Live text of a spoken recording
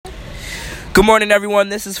Good morning, everyone.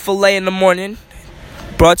 This is Filet in the Morning,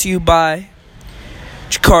 brought to you by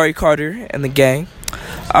Jakari Carter and the gang.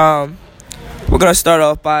 We're going to start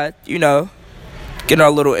off by, getting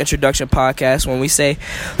our little introduction podcast when we say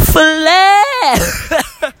Filet.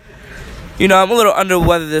 I'm a little under the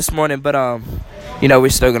weather this morning, but, we're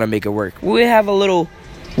still going to make it work. We have a little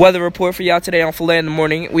weather report for y'all today on Filet in the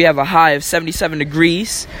Morning. We have a high of 77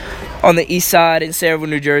 degrees on the east side in Sayreville,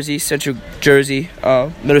 New Jersey, Central Jersey,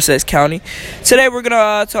 Middlesex County. Today we're going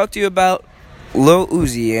to talk to you about Lil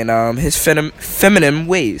Uzi and his feminine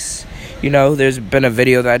ways. There's been a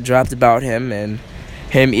video that dropped about him and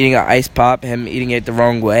him eating an ice pop, him eating it the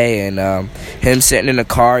wrong way, and him sitting in a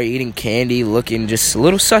car eating candy, looking just a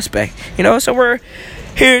little suspect. So we're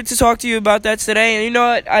here to talk to you about that today. And you know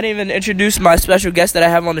what? I didn't even introduce my special guest that I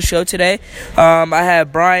have on the show today. I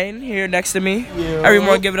have Brian here next to me. Yeah.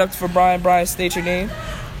 Everyone give it up for Brian. Brian, state your name.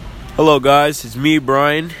 Hello, guys. It's me,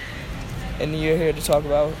 Brian. And you're here to talk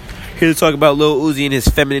about? Here to talk about Lil Uzi and his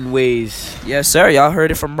feminine ways. Yes, sir. Y'all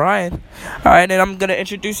heard it from Brian. All right, and I'm going to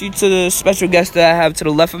introduce you to the special guest that I have to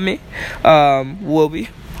the left of me, Wilby.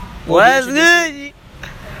 What's good?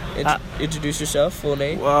 Introduce yourself, full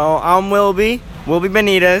name. Well, I'm Wilby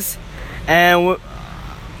Benitez, and we're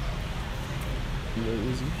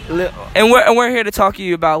here to talk to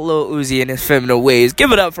you about Lil Uzi and his feminine ways.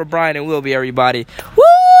 Give it up for Brian and Wilby, everybody.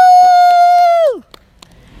 Woo!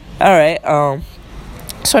 All right.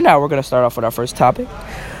 So now we're gonna start off with our first topic.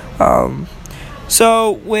 How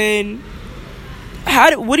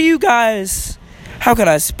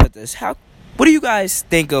do you guys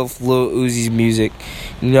think of Lil Uzi's music?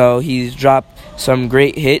 He's dropped some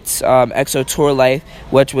great hits. EXO Tour Life,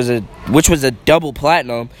 which was a double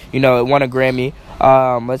platinum. It won a Grammy.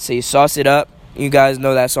 Let's see, Sauce It Up. You guys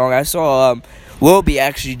know that song. I saw Lil B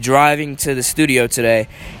actually driving to the studio today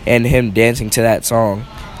and him dancing to that song.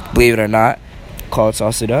 Believe it or not, called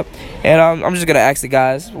Sauce It Up. And I'm just gonna ask the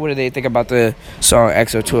guys, what do they think about the song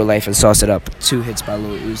EXO Tour Life and Sauce It Up? 2 hits by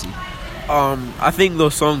Lil Uzi. I think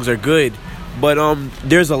those songs are good. But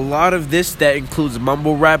there's a lot of this that includes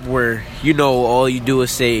mumble rap where, all you do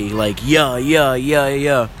is say, like,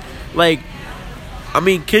 yeah. Like,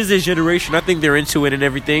 kids this generation, I think they're into it and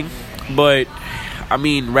everything. But,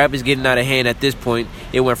 rap is getting out of hand at this point.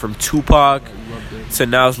 It went from Tupac to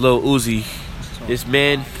now it's Lil Uzi. This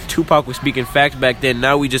man, Tupac was speaking facts back then.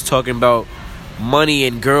 Now we just talking about money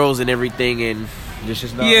and girls and everything, and it's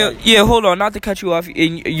just not right. Yeah, hold on, not to cut you off.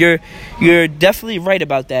 And you're definitely right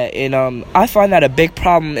about that. And I find that a big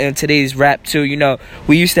problem in today's rap too.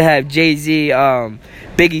 We used to have Jay-Z,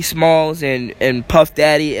 Biggie Smalls, and Puff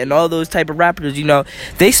Daddy, and all those type of rappers.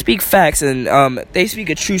 They speak facts and they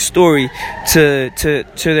speak a true story to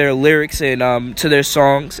their lyrics and to their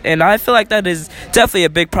songs. And I feel like that is definitely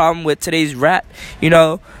a big problem with today's rap.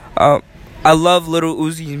 I love Lil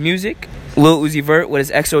Uzi's music. Lil Uzi Vert with his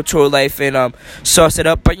EXO Tour Life and Sauce It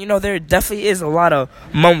Up. But, there definitely is a lot of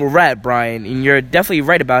mumble rap, Brian, and you're definitely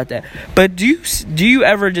right about that. But do you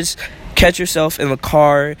ever just catch yourself in the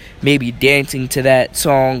car maybe dancing to that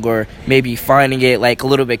song, or maybe finding it like a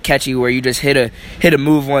little bit catchy where you just hit a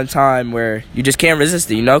move one time where you just can't resist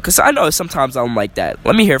it, Because I know sometimes I'm like that.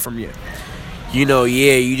 Let me hear from you.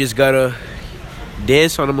 You just gotta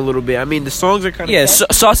dance on them a little bit. The songs are kind of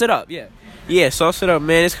Sauce It Up, yeah. Yeah, Sauce It Up,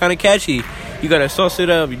 man. It's kind of catchy. You gotta sauce it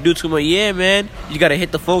up. You do too much. Yeah, man. You gotta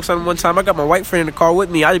hit the folks on one time. I got my white friend in the car with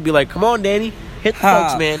me. I'd be like, come on, Danny. Hit the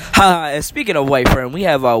folks, man. And speaking of white friend, we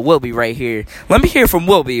have Wilby right here. Let me hear from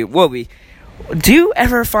Wilby. Wilby, do you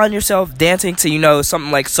ever find yourself dancing to,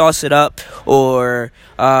 something like Sauce It Up or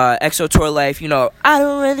EXO Tour Life? I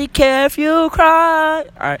don't really care if you cry.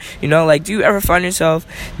 All right, do you ever find yourself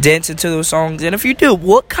dancing to those songs? And if you do,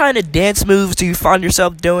 what kind of dance moves do you find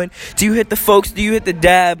yourself doing? Do you hit the folks? Do you hit the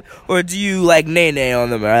dab? Or do you nay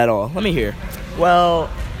on them at all? Let me hear. Well,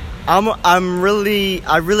 I really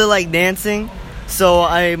like dancing, so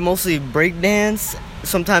I mostly break dance.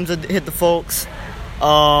 Sometimes I hit the folks.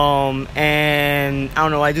 And I don't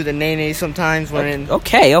know, I do the nay sometimes when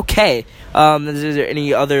Okay. Is there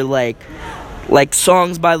any other like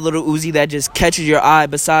songs by Lil Uzi that just catches your eye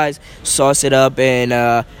besides Sauce It Up and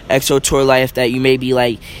EXO Tour Life that you maybe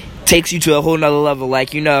takes you to a whole nother level?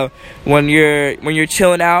 When you're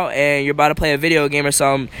chilling out and you're about to play a video game or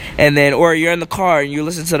something, and then or you're in the car and you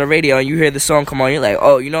listen to the radio and you hear the song come on, you're like,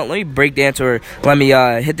 oh, let me break dance or let me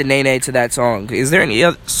hit the nay to that song. Is there any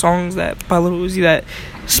other songs that by Lil Uzi that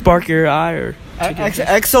spark your eye or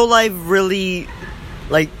EXO Life really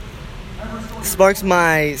sparks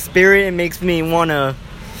my spirit and makes me wanna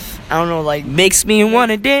I don't know, like Makes me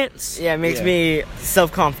wanna dance. yeah, it makes me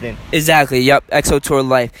self-confident. Exactly. Yep. EXO Tour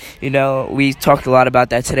Life. You know, we talked a lot about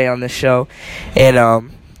that today on the show, and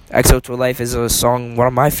EXO Tour Life is a song, one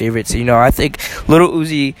of my favorites. You know, I think Lil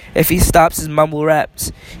Uzi, if he stops his mumble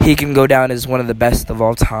raps, he can go down as one of the best of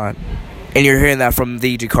all time. And you're hearing that from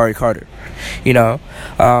the Jakari Carter. You know,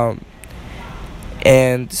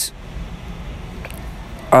 and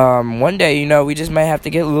one day, you know, we just might have to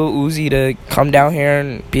get Lil Uzi to come down here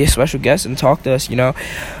and be a special guest and talk to us, you know.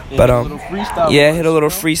 But hit a little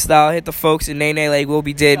freestyle, hit the folks in Nene like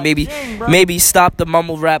Wilby did. Maybe stop the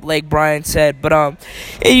mumble rap like Brian said. But and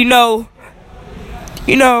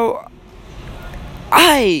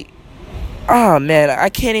I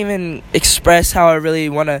can't even express how I really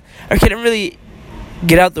wanna. I can't really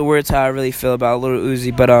get out the words how I really feel about Lil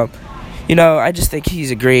Uzi. But I just think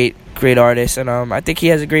he's a great artist, and I think he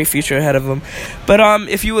has a great future ahead of him. But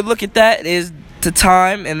if you would look at that, is the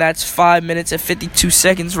time, and that's 5 minutes and 52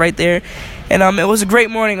 seconds right there. And it was a great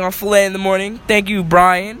morning on Filet in the Morning. Thank you,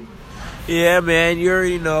 Brian. Yeah, man, you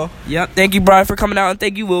already know. Yep. Thank you, Brian, for coming out, and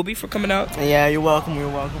thank you, Wilby, for coming out. Yeah, you're welcome.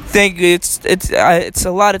 Thank you. It's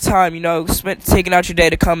a lot of time, you know, taking out your day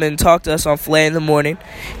to come and talk to us on Filet in the Morning.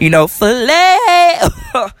 You know, Filet.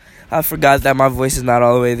 I forgot that my voice is not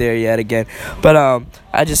all the way there yet again. But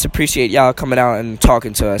I just appreciate y'all coming out and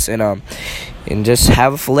talking to us, and just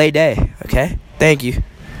have a filet day, okay? Thank you.